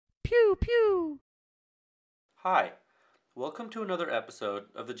Pew, pew. Hi, welcome to another episode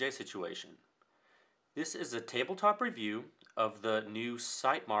of the J Situation. This is a tabletop review of the new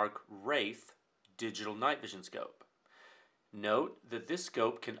Sightmark Wraith digital night vision scope. Note that this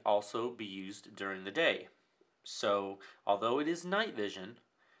scope can also be used during the day. So, although it is night vision,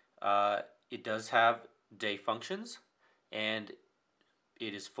 it does have day functions and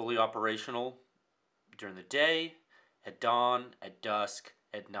it is fully operational during the day, at dawn, at dusk,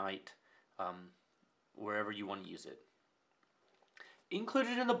 at night, wherever you want to use it.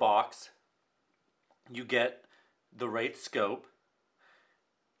 Included in the box, you get the Wraith scope,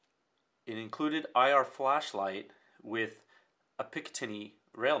 an included IR flashlight with a Picatinny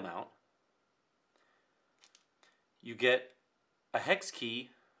rail mount. You get a hex key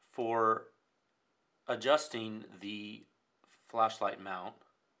for adjusting the flashlight mount.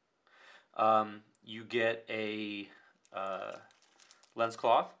 You get a lens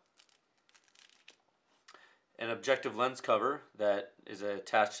cloth, an objective lens cover that is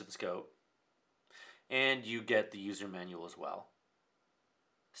attached to the scope, and you get the user manual as well.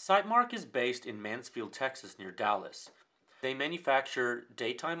 Sightmark is based in Mansfield, Texas, near Dallas. They manufacture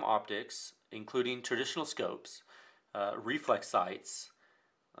daytime optics, including traditional scopes, reflex sights,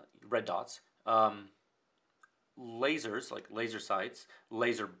 red dots, lasers, like laser sights,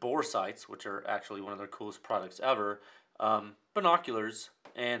 laser bore sights, which are actually one of their coolest products ever, binoculars,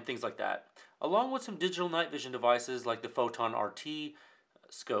 and things like that, along with some digital night vision devices like the Photon RT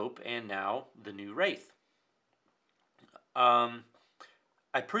scope and now the new Wraith. I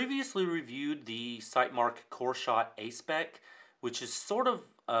previously reviewed the Sightmark CoreShot A-Spec, which is sort of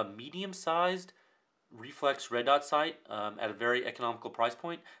a medium-sized reflex red dot sight at a very economical price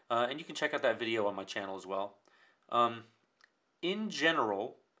point, and you can check out that video on my channel as well. In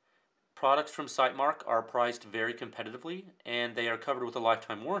general, products from Sightmark are priced very competitively, and they are covered with a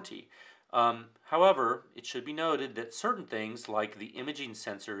lifetime warranty. However, it should be noted that certain things like the imaging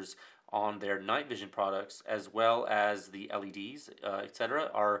sensors on their night vision products, as well as the LEDs, etc.,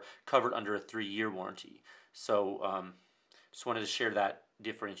 are covered under a 3-year warranty. So, just wanted to share that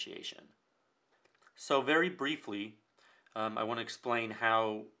differentiation. So, very briefly, I want to explain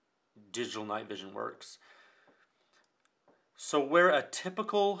how digital night vision works. So, where a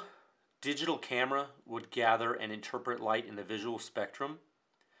typical digital camera would gather and interpret light in the visual spectrum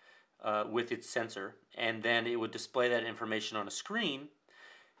with its sensor, and then it would display that information on a screen,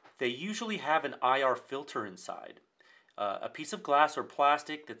 they usually have an IR filter inside, a piece of glass or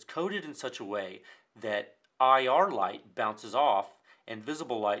plastic that's coated in such a way that IR light bounces off and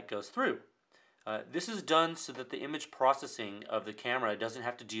visible light goes through. This is done so that the image processing of the camera doesn't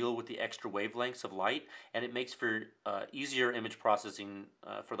have to deal with the extra wavelengths of light, and it makes for easier image processing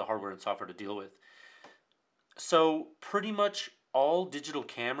for the hardware and software to deal with. So pretty much all digital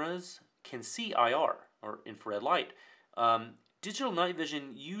cameras can see IR, or infrared light. Digital night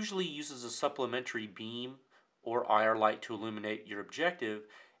vision usually uses a supplementary beam or IR light to illuminate your objective,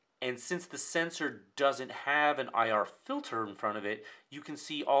 and since the sensor doesn't have an IR filter in front of it, you can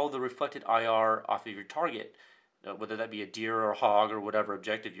see all the reflected IR off of your target, whether that be a deer or a hog or whatever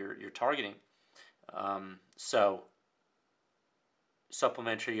objective you're targeting. So,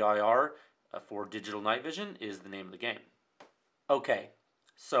 supplementary IR for digital night vision is the name of the game. Okay,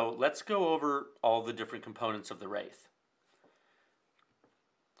 so let's go over all the different components of the Wraith.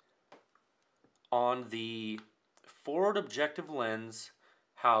 On the forward objective lens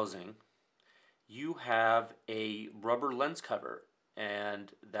housing, you have a rubber lens cover,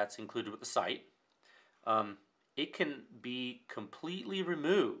 and that's included with the sight. It can be completely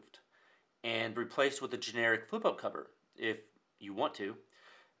removed and replaced with a generic flip-up cover if you want to.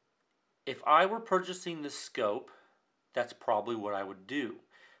 If I were purchasing this scope, that's probably what I would do.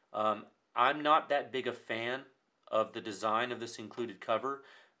 I'm not that big a fan of the design of this included cover.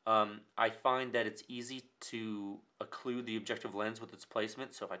 I find that it's easy to occlude the objective lens with its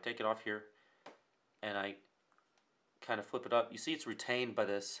placement. So if I take it off here and I kind of flip it up, you see it's retained by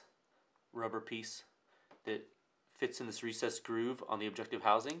this rubber piece that fits in this recessed groove on the objective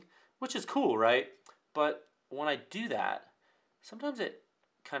housing, which is cool, right? But when I do that, sometimes it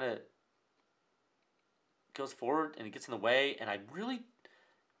kind of goes forward and it gets in the way, and I really,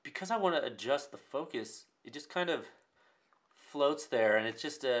 because I want to adjust the focus, it just kind of floats there, and it's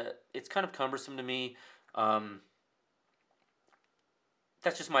just it's kind of cumbersome to me.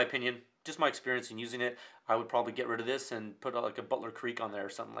 That's just my opinion, just my experience in using it. I would probably get rid of this and put like a Butler Creek on there or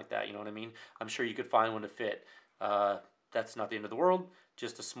something like that, you know what I mean? I'm sure you could find one to fit. That's not the end of the world,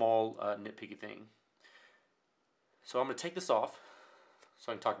 just a small nitpicky thing. So I'm going to take this off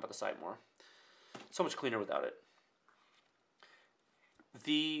so I can talk about the sight more. So much cleaner without it.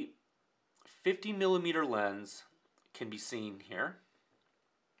 The 50mm lens can be seen here.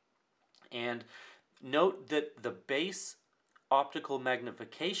 And note that the base optical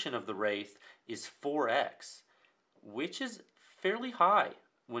magnification of the Wraith is 4x, which is fairly high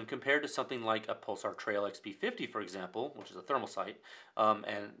when compared to something like a Pulsar Trail XP50, for example, which is a thermal sight.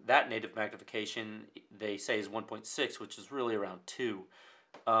 And that native magnification, they say, is 1.6, which is really around 2.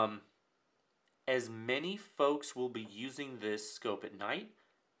 As many folks will be using this scope at night,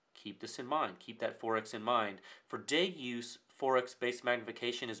 keep this in mind. Keep that 4x in mind. For day use, 4x base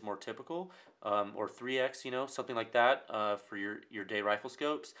magnification is more typical, or 3x, something like that for your day rifle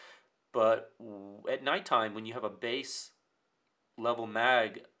scopes. But at nighttime, when you have a base level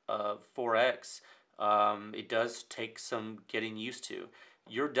mag of 4x, it does take some getting used to.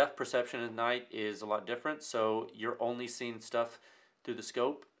 Your depth perception at night is a lot different, so you're only seeing stuff through the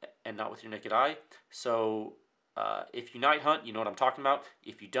scope and not with your naked eye. So if you night hunt, you know what I'm talking about.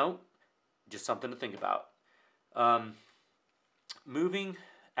 If you don't, just something to think about. Moving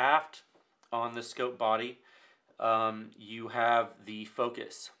aft on the scope body, you have the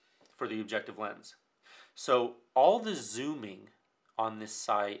focus for the objective lens. So all the zooming on this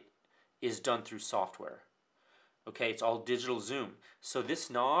sight is done through software. Okay, it's all digital zoom. So this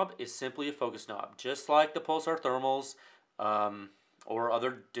knob is simply a focus knob, just like the Pulsar thermals or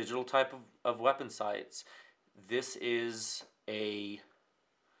other digital type of weapon sights. This is a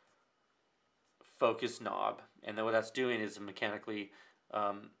focus knob, and then what that's doing is mechanically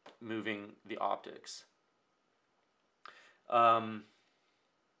moving the optics.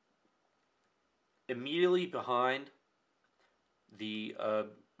 Immediately behind the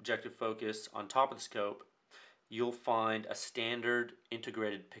objective focus on top of the scope, you'll find a standard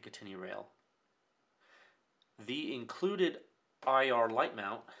integrated Picatinny rail. The included IR light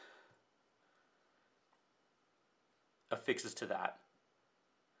mount affixes to that.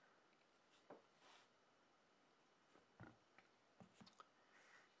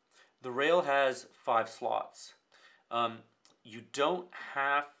 The rail has 5 slots. You don't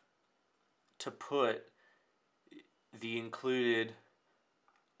have to put the included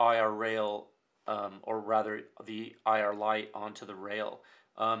IR rail, or rather the IR light, onto the rail.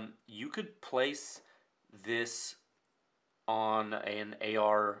 You could place this on an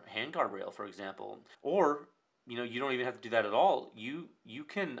AR handguard rail, for example, or you don't even have to do that at all. You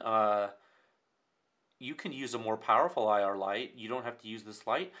can use a more powerful IR light. You don't have to use this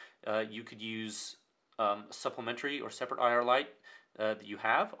light. You could use supplementary or separate IR light that you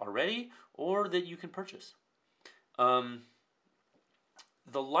have already, or that you can purchase. The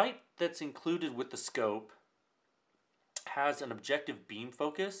light that's included with the scope has an objective beam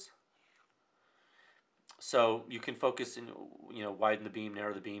focus. So you can focus in, widen the beam,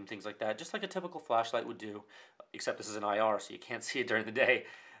 narrow the beam, things like that, just like a typical flashlight would do, except this is an IR, so you can't see it during the day.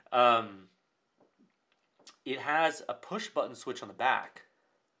 It has a push button switch on the back.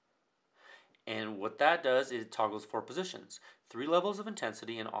 And what that does is it toggles 4 positions, 3 levels of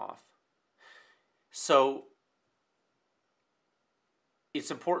intensity and off. So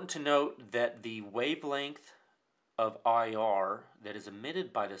it's important to note that the wavelength of IR that is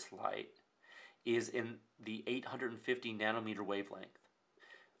emitted by this light is in the 850 nanometer wavelength.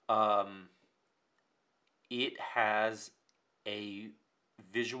 It has a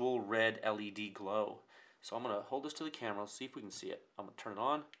visual red LED glow. So I'm going to hold this to the camera, see if we can see it. I'm going to turn it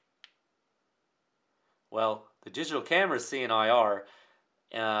on. Well, the digital camera is seeing IR.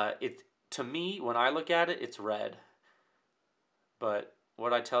 To me, when I look at it, it's red. But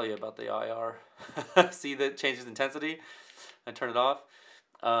what I tell you about the IR? See that it changes intensity? I turn it off.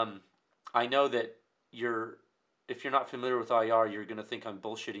 I know that if you're not familiar with IR, you're going to think I'm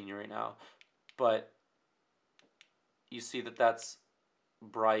bullshitting you right now. But you see that that's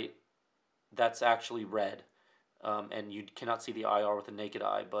bright. That's actually red. And you cannot see the IR with the naked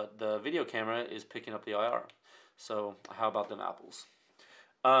eye, but the video camera is picking up the IR. So how about them apples?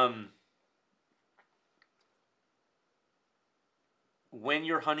 When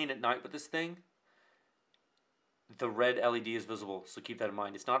you're hunting at night with this thing, the red LED is visible, so keep that in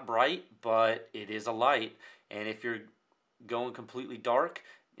mind. It's not bright, but it is a light, and if you're going completely dark,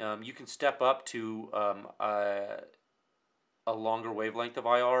 you can step up to a longer wavelength of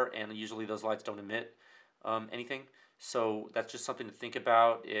IR, and usually those lights don't emit anything. So that's just something to think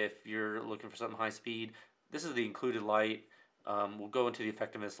about if you're looking for something high speed. This is the included light. We'll go into the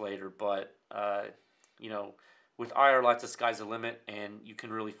effectiveness later, but with IR lights, the sky's the limit, and you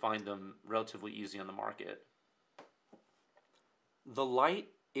can really find them relatively easy on the market. The light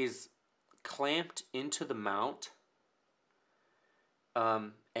is clamped into the mount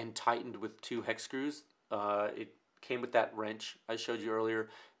and tightened with 2 hex screws. It came with that wrench I showed you earlier.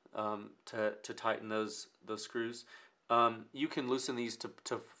 to tighten those screws. You can loosen these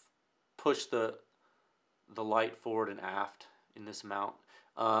to push the light forward and aft in this mount.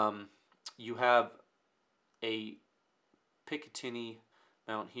 You have a Picatinny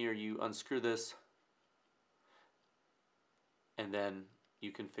mount here. You unscrew this, and then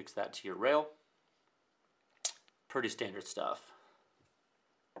you can fix that to your rail. Pretty standard stuff.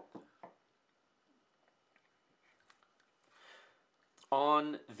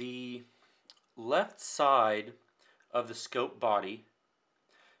 On the left side of the scope body,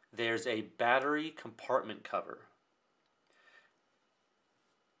 there's a battery compartment cover.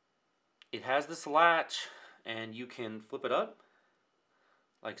 It has this latch, and you can flip it up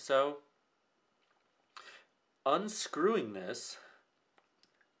like so. Unscrewing this,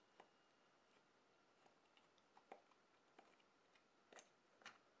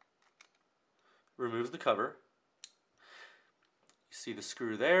 removes the cover. You see the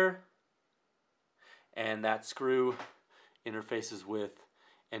screw there, and that screw interfaces with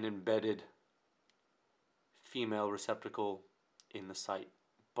an embedded female receptacle in the sight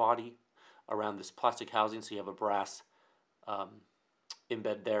body around this plastic housing. So you have a brass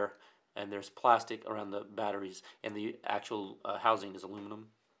embed there, and there's plastic around the batteries, and the actual housing is aluminum.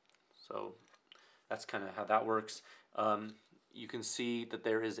 So that's kind of how that works. You can see that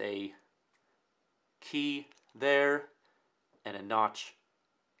there is a key there and a notch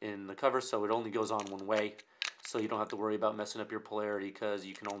in the cover, so it only goes on one way, so you don't have to worry about messing up your polarity, because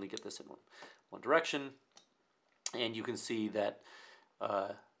you can only get this in one direction. And you can see that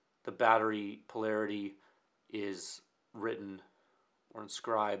the battery polarity is written or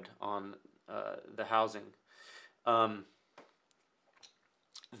inscribed on the housing.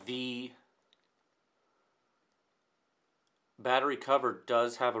 The battery cover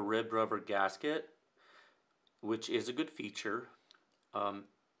does have a ribbed rubber gasket, which is a good feature, and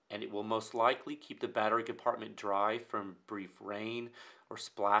it will most likely keep the battery compartment dry from brief rain or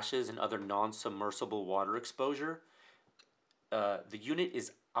splashes and other non-submersible water exposure. The unit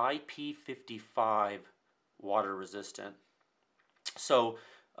is IP55 water resistant. So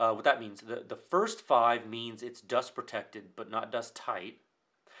what that means, the first 5 means it's dust protected but not dust tight,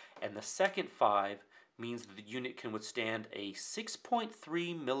 and the second 5 means that the unit can withstand a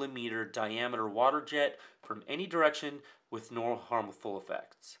 6.3 millimeter diameter water jet from any direction with no harmful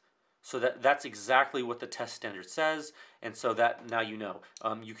effects. So that's exactly what the test standard says, and so that now you know.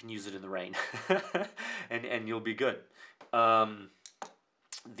 You can use it in the rain, and you'll be good.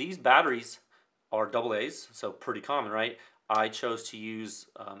 These batteries are AA's, so pretty common, right? I chose to use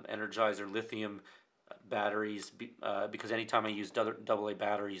Energizer lithium batteries because anytime I use AA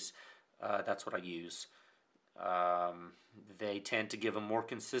batteries, that's what I use. They tend to give a more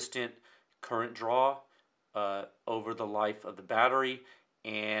consistent current draw over the life of the battery,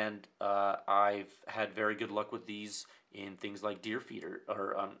 and I've had very good luck with these in things like deer feeder,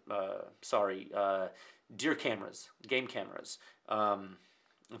 or deer cameras, game cameras, and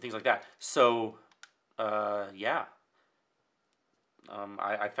things like that. So yeah,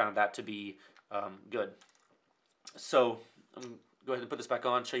 I found that to be good. So go ahead and put this back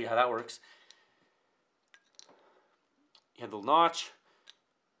on, show you how that works. You have the little notch,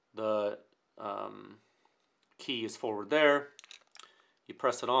 the key is forward there, you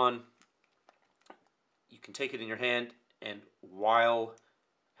press it on, you can take it in your hand, and while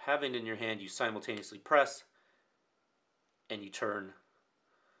having it in your hand you simultaneously press and you turn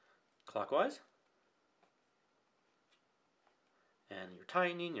clockwise, and you're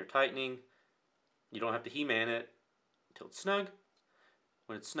tightening. You don't have to He-Man it until it's snug.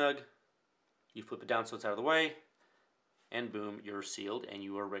 When it's snug, you flip it down so it's out of the way, and boom, you're sealed and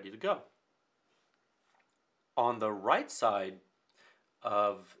you are ready to go. On the right side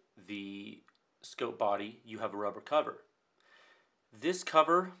of the scope body, you have a rubber cover. This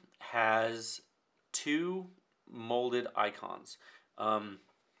cover has 2 molded icons. One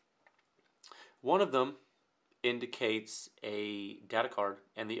of them indicates a data card,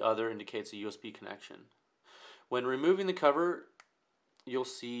 and the other indicates a USB connection. When removing the cover, you'll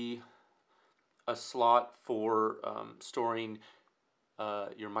see a slot for storing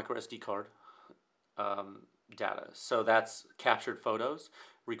your micro SD card data. So that's captured photos,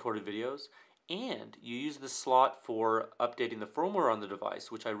 recorded videos, and you use the slot for updating the firmware on the device,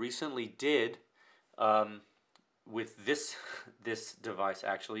 which I recently did with this device.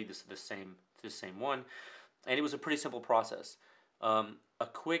 Actually, this same one, and it was a pretty simple process. A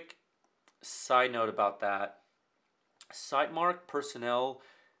quick side note about that: Sightmark personnel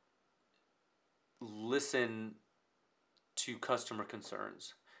listen to customer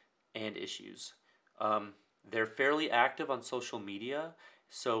concerns and issues. They're fairly active on social media,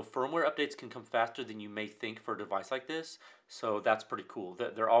 So firmware updates can come faster than you may think for a device like this. So that's pretty cool.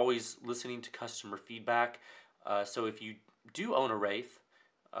 They're always listening to customer feedback. So if you do own a Wraith,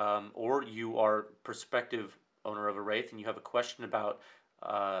 or you are prospective owner of a Wraith and you have a question about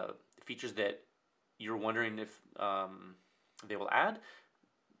features that you're wondering if they will add,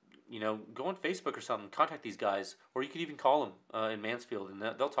 go on Facebook or something, contact these guys, or you could even call them in Mansfield, and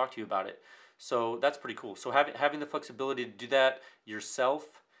they'll talk to you about it. So that's pretty cool. So having the flexibility to do that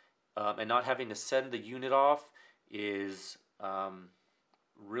yourself and not having to send the unit off is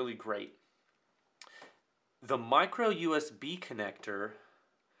really great. The micro USB connector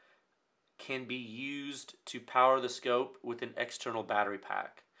can be used to power the scope with an external battery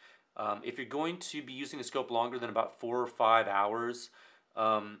pack. If you're going to be using the scope longer than about 4 or 5 hours,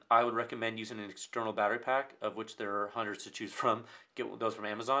 I would recommend using an external battery pack, of which there are hundreds to choose from. Get those from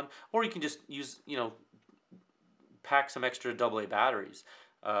Amazon, or you can just use, pack some extra AA batteries.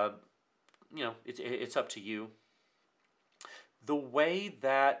 It's up to you. The way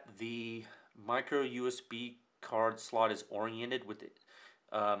that the micro USB card slot is oriented with it,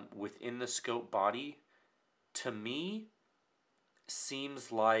 within the scope body, to me,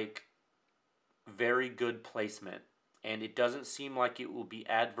 seems like very good placement. And it doesn't seem like it will be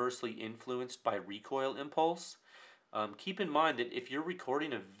adversely influenced by recoil impulse. Keep in mind that if you're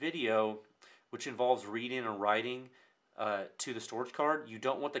recording a video which involves reading and writing to the storage card, you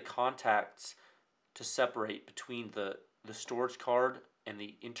don't want the contacts to separate between the storage card and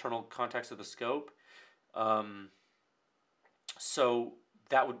the internal contacts of the scope. So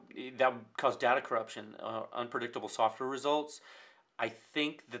that would cause data corruption, unpredictable software results. I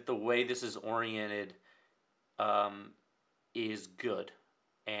think that the way this is oriented is good,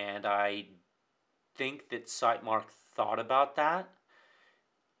 and I think that Sightmark thought about that.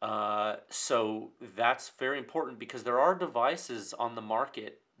 So that's very important, because there are devices on the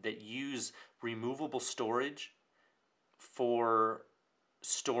market that use removable storage for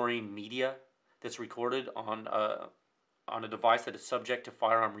storing media that's recorded on a device that is subject to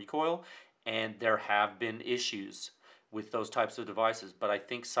firearm recoil, and there have been issues with those types of devices. But I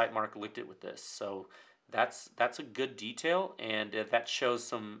think Sightmark licked it with this, so that's a good detail, and that shows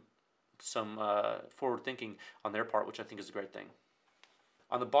some forward thinking on their part, which I think is a great thing.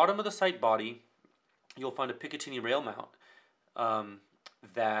 On the bottom of the sight body, you'll find a Picatinny rail mount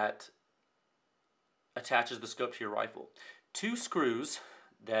that attaches the scope to your rifle. 2 screws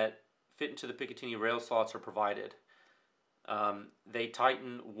that fit into the Picatinny rail slots are provided. They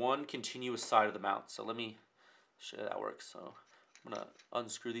tighten one continuous side of the mount. So let me show you how that works. So I'm going to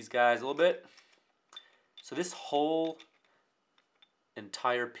unscrew these guys a little bit. So this whole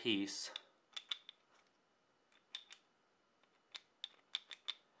entire piece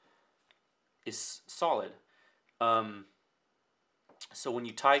is solid. So when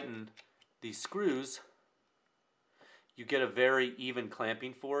you tighten these screws, you get a very even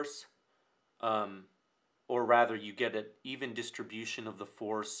clamping force, or rather you get an even distribution of the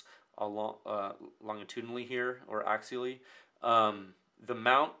force along longitudinally here, or axially. The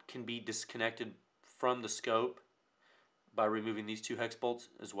mount can be disconnected from the scope by removing these 2 hex bolts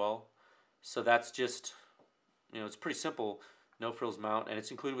as well. So that's just, it's pretty simple, no frills mount, and it's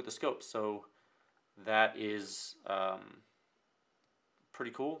included with the scope. So that is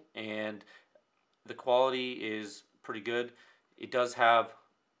pretty cool, and the quality is pretty good. It does have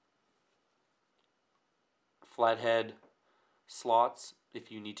flathead slots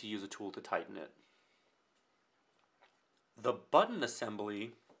if you need to use a tool to tighten it. The button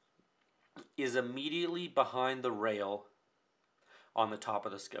assembly is immediately behind the rail on the top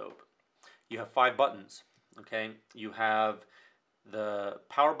of the scope. You have 5 buttons, okay? You have the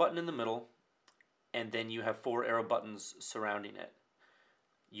power button in the middle, and then you have 4 arrow buttons surrounding it.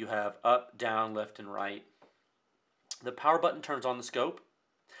 You have up, down, left, and right. The power button turns on the scope,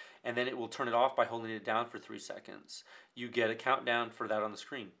 and then it will turn it off by holding it down for 3 seconds. You get a countdown for that on the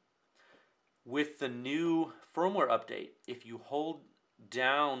screen. With the new firmware update, if you hold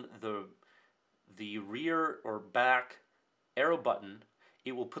down the rear or back arrow button,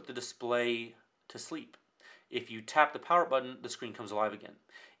 it will put the display to sleep. If you tap the power button, the screen comes alive again.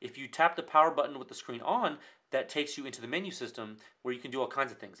 If you tap the power button with the screen on, that takes you into the menu system where you can do all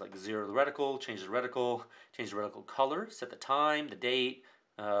kinds of things like zero the reticle, change the reticle color, set the time, the date,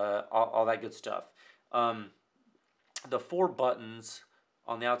 all that good stuff. The 4 buttons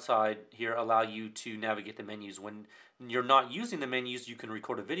on the outside here allow you to navigate the menus. When you're not using the menus, you can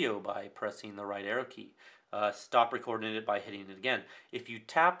record a video by pressing the right arrow key. Stop recording it by hitting it again. If you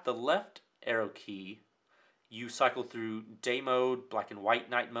tap the left arrow key, you cycle through day mode, black and white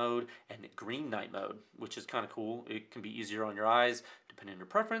night mode, and green night mode, which is kind of cool. It can be easier on your eyes, depending on your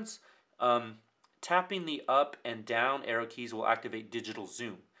preference. Tapping the up and down arrow keys will activate digital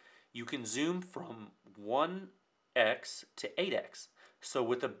zoom. You can zoom from 1x to 8x. So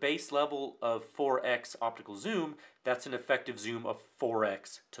with a base level of 4x optical zoom, that's an effective zoom of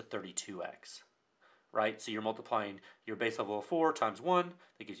 4x to 32x. Right? So you're multiplying your base level of 4 times 1,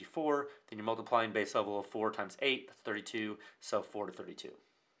 that gives you 4. Then you're multiplying base level of 4 times 8, that's 32. So 4 to 32.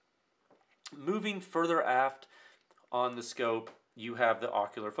 Moving further aft on the scope, you have the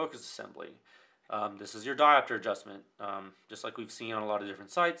ocular focus assembly. This is your diopter adjustment, just like we've seen on a lot of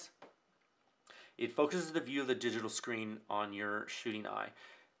different sites. It focuses the view of the digital screen on your shooting eye.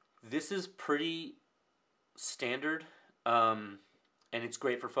 This is pretty standard. And it's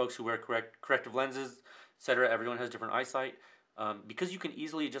great for folks who wear corrective lenses, etc. Everyone has different eyesight. Because you can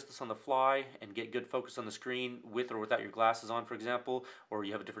easily adjust this on the fly and get good focus on the screen with or without your glasses on, for example, or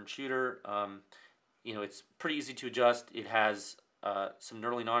you have a different shooter, it's pretty easy to adjust. It has some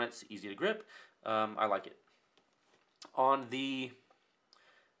knurling on it, it's easy to grip. I like it. On the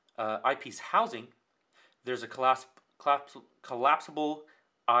eyepiece housing, there's a collapsible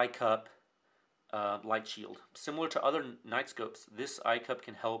eye cup light shield. Similar to other night scopes, this eye cup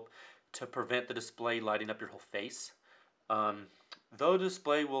can help to prevent the display lighting up your whole face. Though the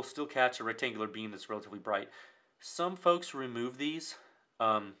display will still catch a rectangular beam that's relatively bright, some folks remove these.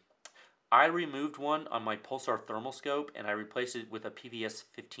 I removed one on my Pulsar thermal scope and I replaced it with a PVS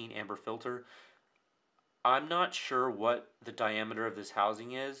 15 amber filter. I'm not sure what the diameter of this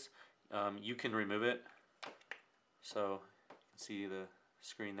housing is. You can remove it. So you can see the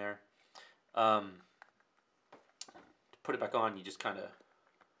screen there. To put it back on, you just kind of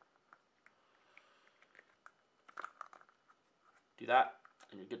do that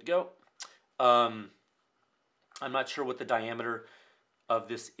and you're good to go. I'm not sure what the diameter of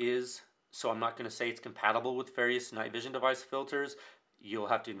this is, so I'm not going to say it's compatible with various night vision device filters. You'll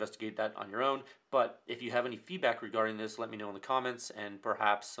have to investigate that on your own. But if you have any feedback regarding this, let me know in the comments, and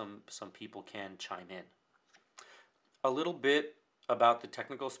perhaps some people can chime in. A little bit about the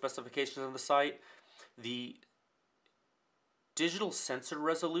technical specifications of the sight. The digital sensor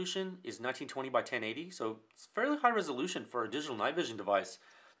resolution is 1920 by 1080, so it's fairly high resolution for a digital night vision device.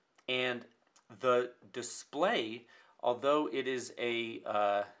 And the display, although it is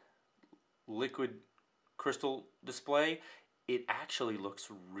a liquid crystal display, it actually looks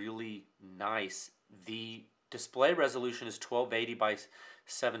really nice. The display resolution is 1280 by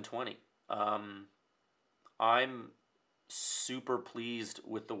 720. I'm super pleased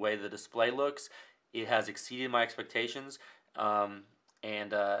with the way the display looks. It has exceeded my expectations, and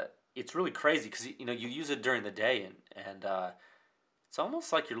it's really crazy because you use it during the day and it's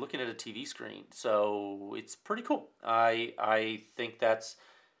almost like you're looking at a TV screen. So it's pretty cool. I think that's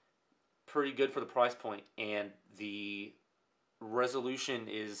pretty good for the price point, and the resolution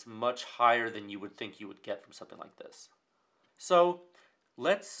is much higher than you would think you would get from something like this. So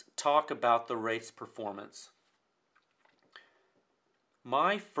let's talk about the Wraith's performance.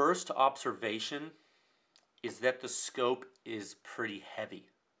 My first observation is that the scope is pretty heavy.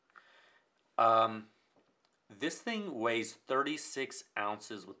 This thing weighs 36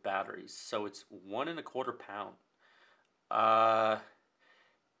 ounces with batteries, so it's 1.25 pounds.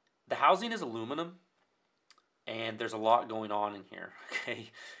 The housing is aluminum, and there's a lot going on in here.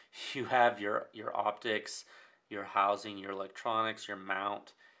 Okay, you have your optics, your housing, your electronics, your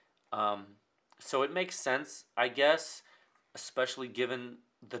mount. So it makes sense, I guess, especially given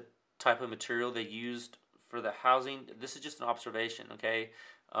the type of material they used for the housing. This is just an observation, okay?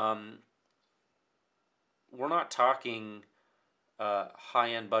 We're not talking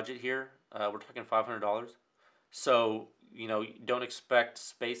high-end budget here. We're talking $500. So, don't expect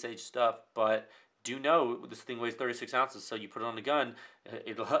space-age stuff, but do know this thing weighs 36 ounces, so you put it on a gun,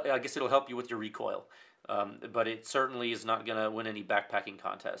 I guess it'll help you with your recoil. But it certainly is not going to win any backpacking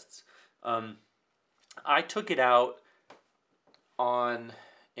contests. I took it out on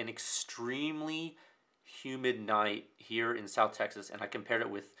an extremely humid night here in South Texas, and I compared it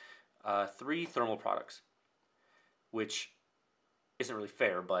with 3 thermal products, which isn't really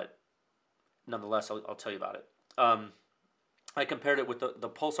fair, but nonetheless, I'll tell you about it. I compared it with the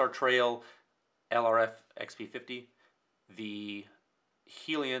Pulsar Trail LRF XP50, the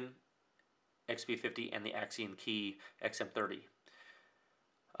Helion XP50, and the Axion Key XM30.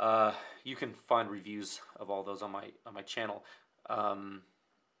 You can find reviews of all those on my channel.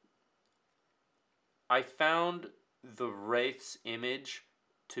 I found the Wraith's image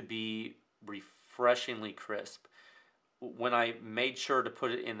to be refreshingly crisp. when I made sure to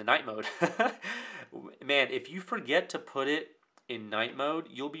put it in the night mode. Man, if you forget to put it in night mode,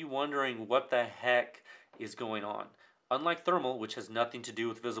 you'll be wondering what the heck is going on. Unlike thermal, which has nothing to do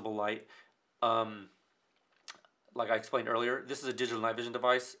with visible light, um, like I explained earlier, this is a digital night vision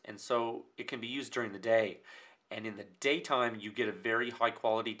device, and so it can be used during the day. And in the daytime, you get a very high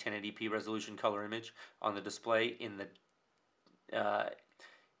quality 1080p resolution color image on the display.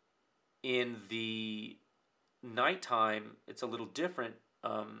 In the nighttime, it's a little different.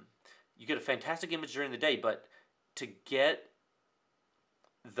 You get a fantastic image during the day, but to get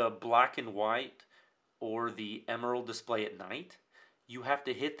the black and white or the emerald display at night, you have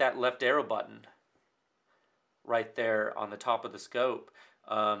to hit that left arrow button right there on the top of the scope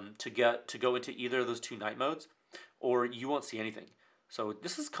to go into either of those two night modes, or you won't see anything. So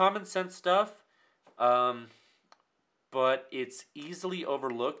this is common sense stuff, but it's easily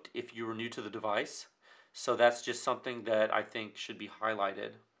overlooked if you were new to the device. So that's just something that I think should be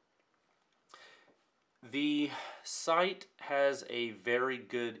highlighted. The Sight has a very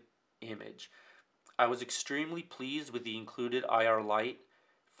good image. I was extremely pleased with the included IR light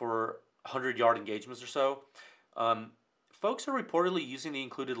for 100-yard engagements or so. Folks are reportedly using the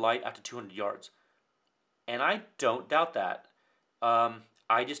included light up to 200 yards. And I don't doubt that.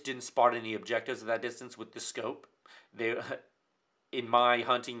 I just didn't spot any objectives at that distance with this scope. In my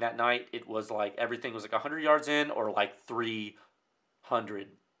hunting that night, it was like everything was like 100 yards in or like 300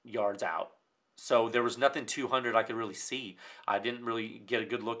 yards out. So there was nothing 200 I could really see. I didn't really get a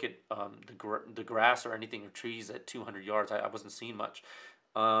good look at the grass or anything or trees at 200 yards. I wasn't seeing much.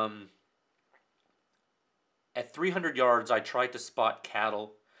 At 300 yards, I tried to spot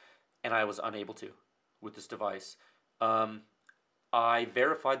cattle, and I was unable to with this device. I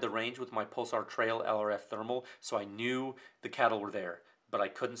verified the range with my Pulsar Trail LRF thermal, so I knew the cattle were there, but I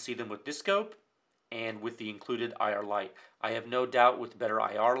couldn't see them with this scope and with the included IR light. I have no doubt with better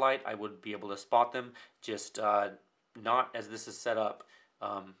IR light, I would be able to spot them, just not as this is set up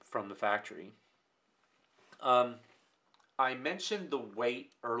from the factory. I mentioned the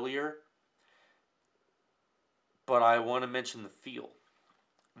weight earlier, but I want to mention the feel.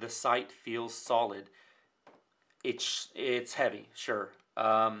 The Sight feels solid. It's heavy, sure,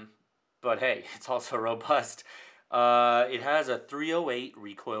 but hey, it's also robust. It has a 308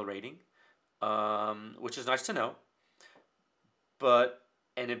 recoil rating, which is nice to know. But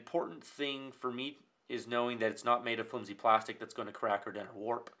an important thing for me is knowing that it's not made of flimsy plastic that's going to crack or dent or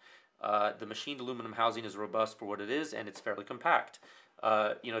warp. The machined aluminum housing is robust for what it is, and it's fairly compact.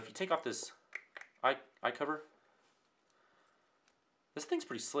 If you take off this eye cover, this thing's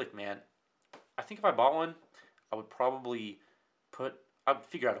pretty slick, man. I think if I bought one, I would probably I'd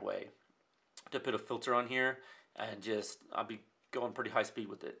figure out a way to put a filter on here and I'll be going pretty high speed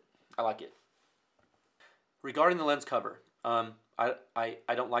with it. I like it. Regarding the lens cover, I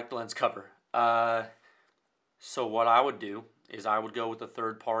don't like the lens cover. So what I would do is I would go with a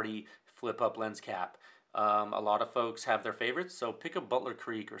third-party flip-up lens cap. A lot of folks have their favorites, so pick a Butler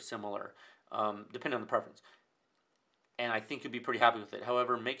Creek or similar, depending on the preference. And I think you'll be pretty happy with it.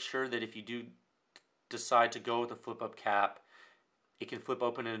 However, make sure that if you do decide to go with a flip-up cap, it can flip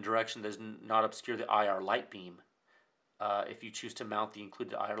open in a direction that does not obscure the IR light beam. If you choose to mount the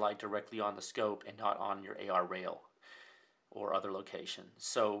included IR light directly on the scope and not on your AR rail or other location.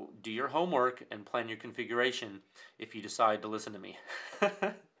 So do your homework and plan your configuration if you decide to listen to me.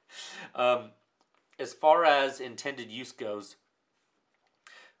 As far as intended use goes,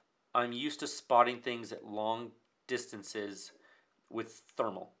 I'm used to spotting things at long distances with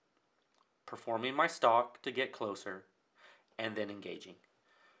thermal, performing my stalk to get closer, and then engaging.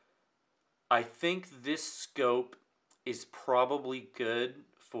 I think this scope is probably good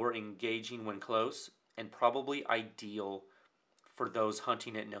for engaging when close and probably ideal for those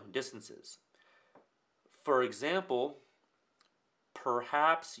hunting at known distances. For example,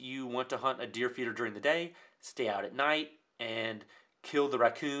 perhaps you want to hunt a deer feeder during the day, stay out at night, and kill the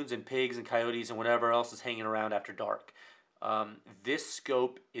raccoons and pigs and coyotes and whatever else is hanging around after dark. This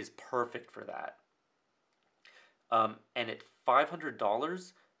scope is perfect for that. And at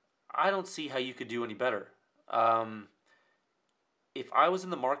 $500, I don't see how you could do any better. If I was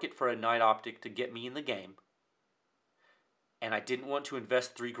in the market for a night optic to get me in the game, and I didn't want to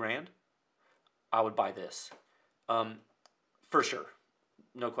invest $3,000, I would buy this. For sure.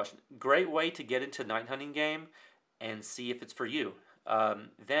 No question. Great way to get into night hunting game and see if it's for you.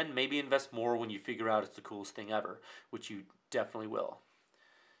 Then maybe invest more when you figure out it's the coolest thing ever, which you definitely will.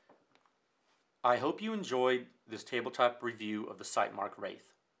 I hope you enjoyed this tabletop review of the Sightmark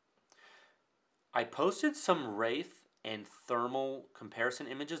Wraith. I posted some Wraith and thermal comparison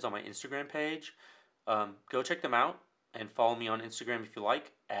images on my Instagram page. Go check them out. and follow me on Instagram if you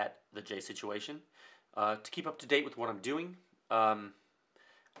like, at the J Situation, to keep up to date with what I'm doing.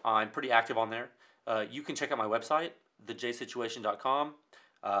 I'm pretty active on there. You can check out my website, thejsituation.com.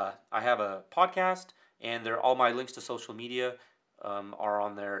 I have a podcast, and all my links to social media are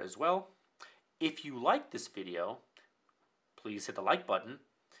on there as well. If you like this video, please hit the like button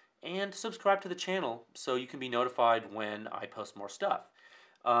and subscribe to the channel so you can be notified when I post more stuff.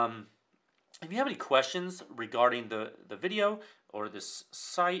 If you have any questions regarding the video or this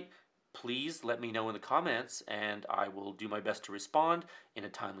site, please let me know in the comments and I will do my best to respond in a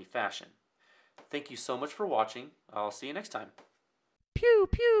timely fashion. Thank you so much for watching. I'll see you next time. Pew,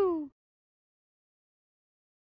 pew.